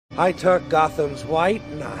I took Gotham's White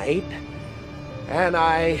Knight, and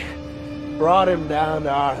I brought him down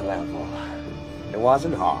to our level. It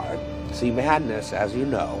wasn't hard. See, madness, as you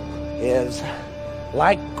know, is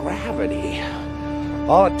like gravity.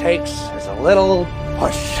 All it takes is a little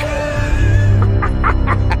push.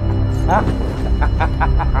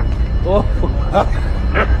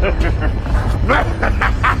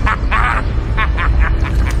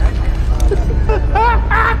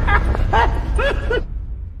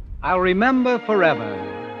 I'll remember forever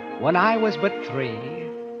when I was but 3,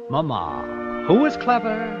 Mama, who was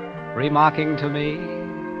clever, remarking to me,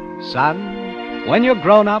 "Son, when you're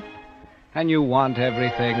grown up and you want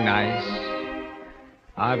everything nice,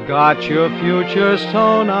 I've got your future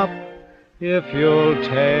sewn up if you'll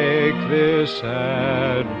take this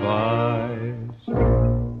advice."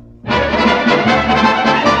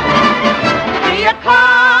 Be a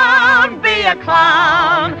clown, be a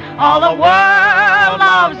clown. All the world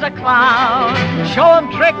loves a clown. Show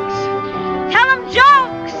 'em tricks, tell 'em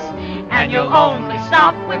jokes, and you'll only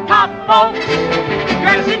stop with top folks.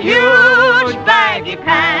 Dress in huge baggy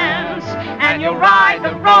pants, and you'll ride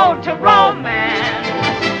the road to romance.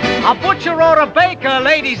 A butcher or a baker,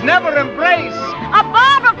 ladies never embrace. A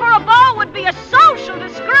barber for a beau would be a social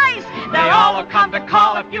disgrace. They all will come to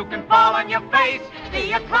call if you can fall on your face.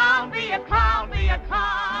 Be a clown, be a clown, be a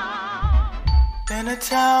clown. In a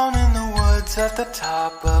town in the woods at the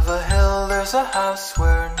top of a hill, there's a house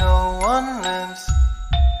where no one lives.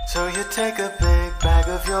 So you take a big bag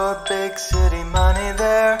of your big city money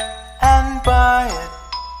there and buy it.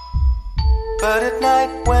 But at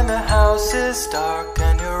night when the house is dark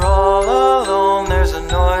and you're all alone, there's a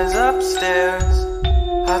noise upstairs.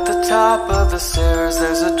 At the top of the stairs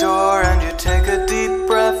there's a door, and you take a deep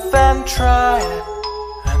breath and try it.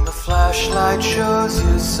 And the flashlight shows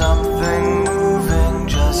you something moving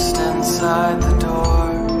just inside the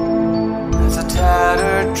door. There's a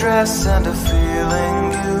tattered dress and a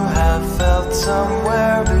feeling you have felt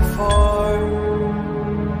somewhere before.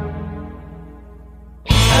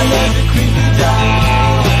 And there's a creepy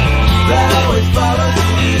doll that always follows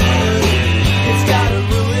you. It's got a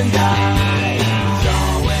ruined eye, it's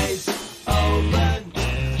always open.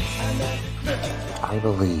 I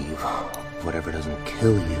believe whatever doesn't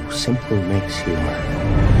kill you simply makes you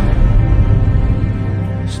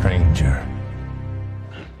stranger.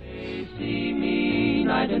 They see me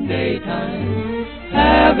night and daytime,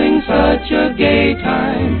 having such a gay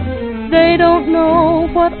time. They don't know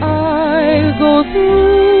what I go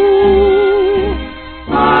through.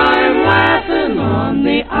 I'm laughing on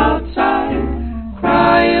the outside,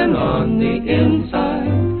 crying on the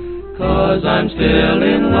inside, 'cause I'm still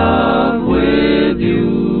in love with you.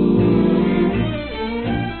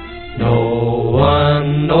 No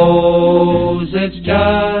one knows it's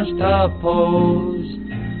just a pose,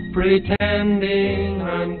 pretending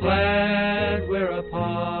I'm glad we're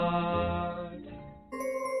apart.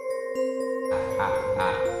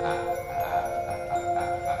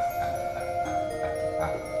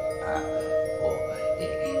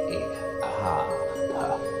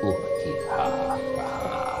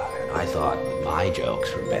 I thought my jokes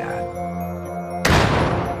were bad.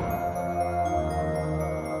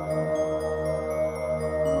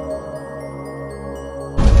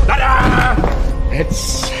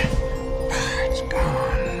 It's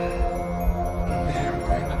gone.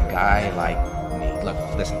 A guy like me. Look,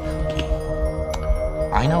 listen.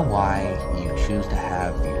 I know why you choose to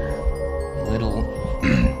have your little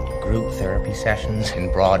group therapy sessions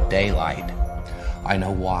in broad daylight. I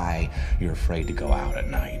know why you're afraid to go out at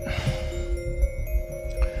night.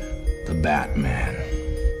 The Batman.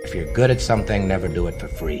 If you're good at something, never do it for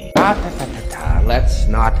free. Let's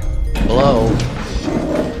not blow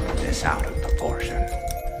this out of proportion.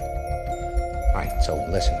 Alright, so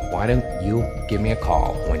listen, why don't you give me a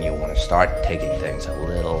call when you want to start taking things a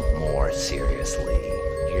little more seriously.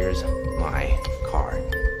 Here's my card.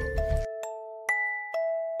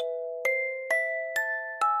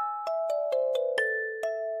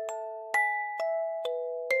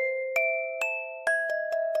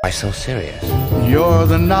 Why so serious? You're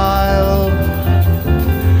the Nile,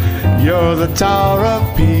 you're the Tower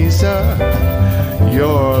of Pisa,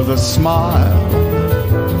 you're the smile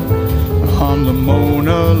on the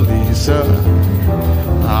Mona Lisa.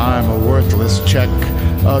 I'm a worthless check,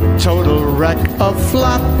 a total wreck, a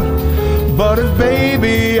flop. But if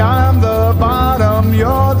baby I'm the bottom,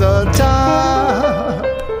 you're the top.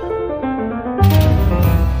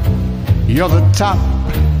 You're the top.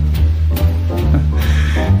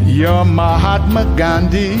 You're Mahatma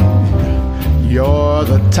Gandhi, you're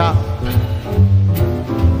the top.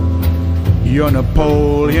 You're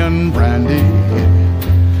Napoleon Brandy,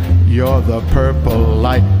 You're the purple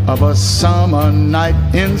light of a summer night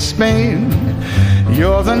in Spain.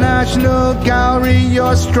 You're the National Gallery,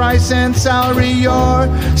 your Streisand salary, your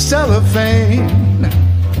cellophane.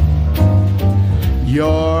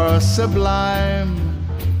 You're sublime.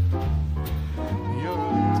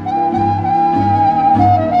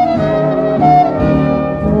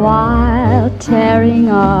 While tearing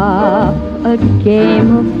up a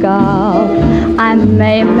game of golf, I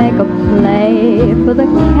may make a play for the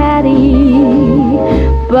caddy,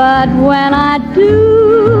 but when I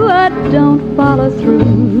do, I don't follow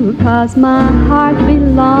through, 'cause my heart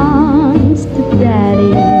belongs to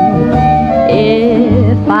Daddy.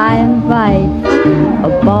 If I invite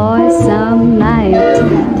a boy some night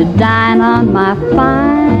to dine on my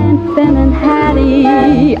fine Finn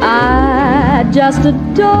Hattie, I just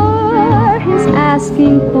adore his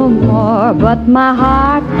asking for more, but my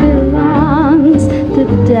heart belongs to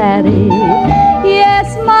Daddy.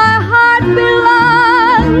 Yes, my heart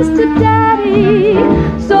belongs to Daddy,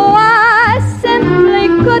 so I simply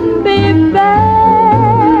couldn't be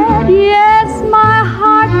bad. Yes, my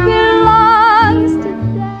heart belongs to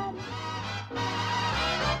Daddy.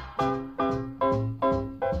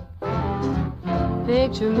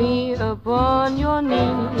 Picture me upon your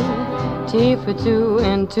knee, tea for two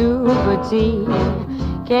and two for tea.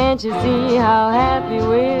 Can't you see how happy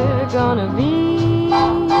we're gonna be?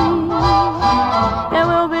 There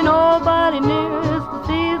will be nobody near us to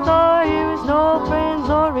see us or hear us, no friends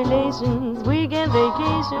or relations. Weekend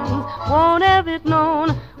vacations, won't have it known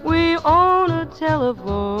we own a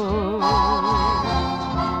telephone.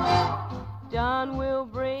 John will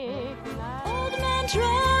break the night. Old man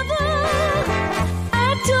Trevor, I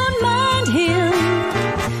don't mind him.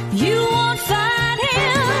 You won't find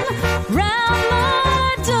him round my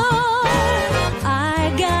door. I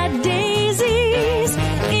got daisies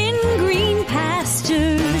in green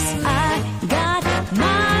pastures. I got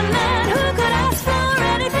my man. Who could ask for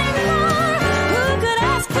anything more? Who could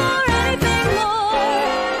ask for anything more?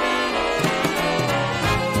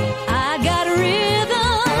 I got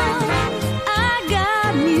rhythm, I got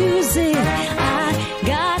music, I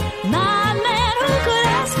got my man. Who could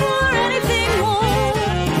ask for anything more?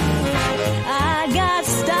 I got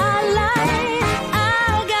starlight, I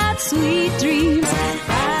got sweet dreams,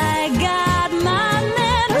 I got my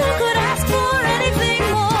man. Who could ask for anything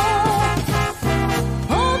more?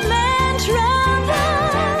 Old man Trevor,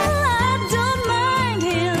 I don't mind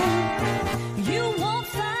him. You won't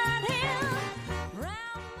find him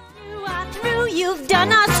round. You are through, you've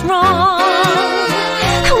done us wrong.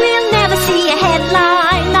 We'll never see a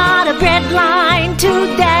headline, not a breadline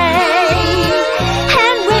today.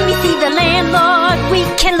 And when we see the landlord, we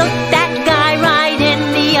can look that guy right in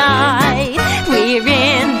the eye. We're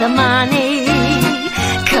in the money,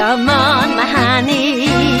 come on my honey.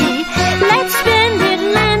 Let's spend it,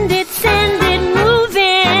 lend it, send it,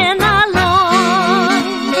 moving along.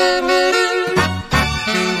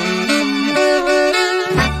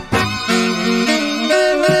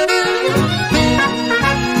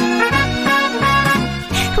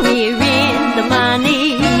 We're in the money,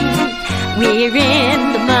 we're in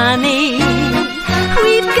the money.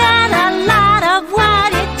 We've got a lot of what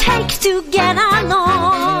it takes to get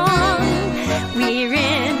along. We're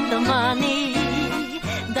in the money,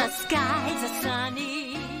 the skies are sunny.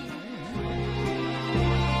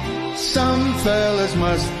 Some fellas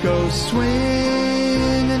must go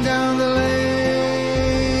swinging down the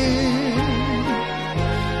lane,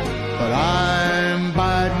 but I'm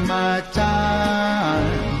biding my time,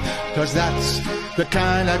 'cause that's the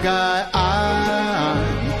kind of guy I'm.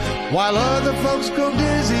 While other folks go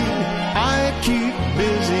dizzy, I keep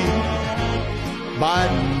busy,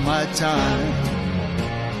 biding my time.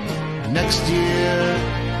 Next year,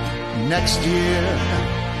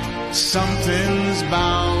 something's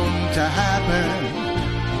bound to happen.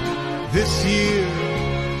 This year,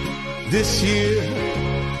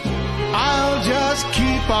 I'll just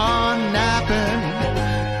keep on napping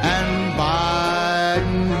and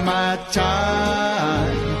biding my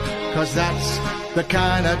time, 'cause that's the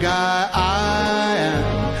kind of guy I am.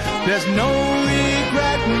 There's no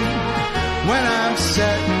regretting when I'm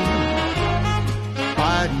setting,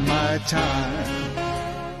 biding my time.